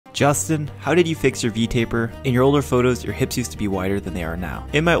Justin, how did you fix your V-taper? In your older photos, your hips used to be wider than they are now.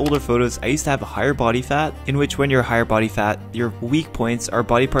 In my older photos, I used to have a higher body fat, in which when you're higher body fat, your weak points are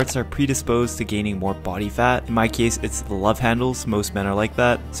body parts are predisposed to gaining more body fat. In my case, it's the love handles. Most men are like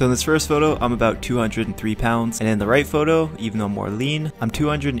that. So in this first photo, I'm about 203 pounds, and in the right photo, even though I'm more lean, I'm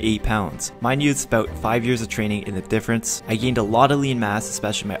 208 pounds. Mind you, it's about 5 years of training in the difference. I gained a lot of lean mass,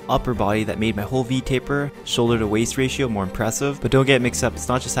 especially my upper body, that made my whole V-taper, shoulder to waist ratio more impressive. But don't get mixed up, it's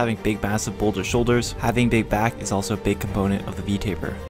not just having big massive boulder shoulders. Having big back is also a big component of the V-taper.